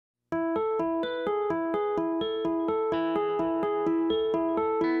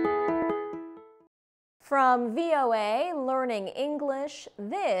From VOA Learning English,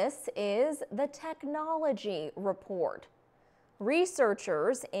 this is the Technology Report.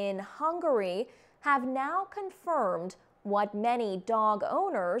 Researchers in Hungary have now confirmed what many dog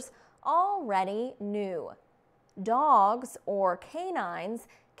owners already knew. Dogs, or canines,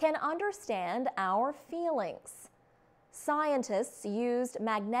 can understand our feelings. Scientists used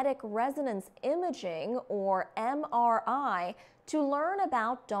magnetic resonance imaging, or MRI, to learn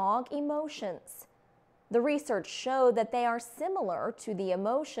about dog emotions. The research showed that they are similar to the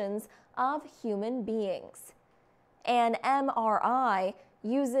emotions of human beings. An MRI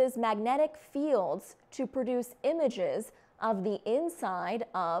uses magnetic fields to produce images of the inside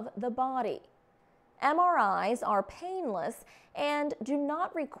of the body. MRIs are painless and do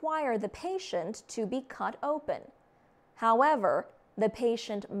not require the patient to be cut open. However, the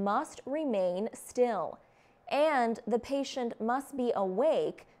patient must remain still, and the patient must be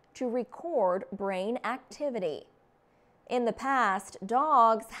awake to record brain activity. In the past,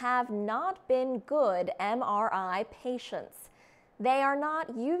 dogs have not been good MRI patients. They are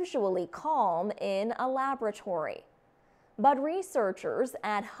not usually calm in a laboratory. But researchers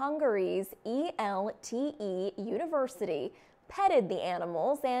at Hungary's ELTE University petted the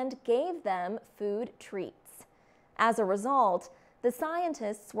animals and gave them food treats. As a result, the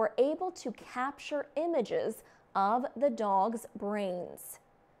scientists were able to capture images of the dogs' brains.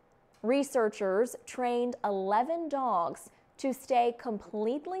 Researchers trained 11 dogs to stay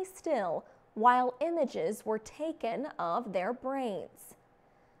completely still while images were taken of their brains.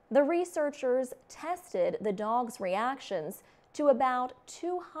 The researchers tested the dogs' reactions to about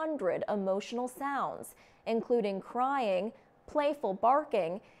 200 emotional sounds, including crying, playful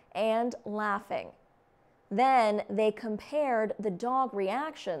barking, and laughing. Then they compared the dog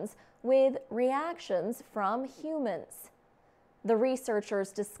reactions with reactions from humans. The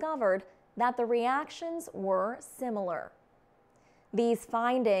researchers discovered that the reactions were similar. These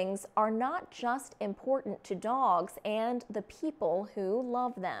findings are not just important to dogs and the people who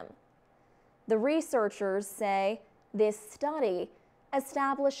love them. The researchers say this study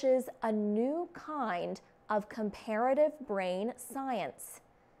establishes a new kind of comparative brain science.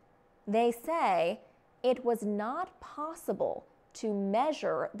 They say it was not possible to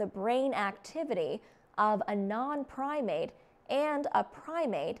measure the brain activity of a non-primate and a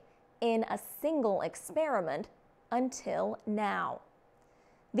primate in a single experiment until now.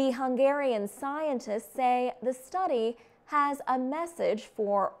 The Hungarian scientists say the study has a message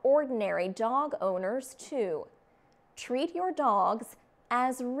for ordinary dog owners too. Treat your dogs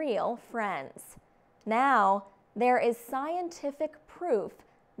as real friends. Now, there is scientific proof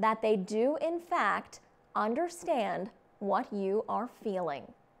that they do in fact understand what you are feeling.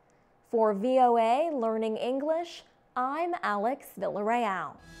 For VOA Learning English, I'm Alex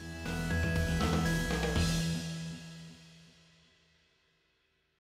Villarreal.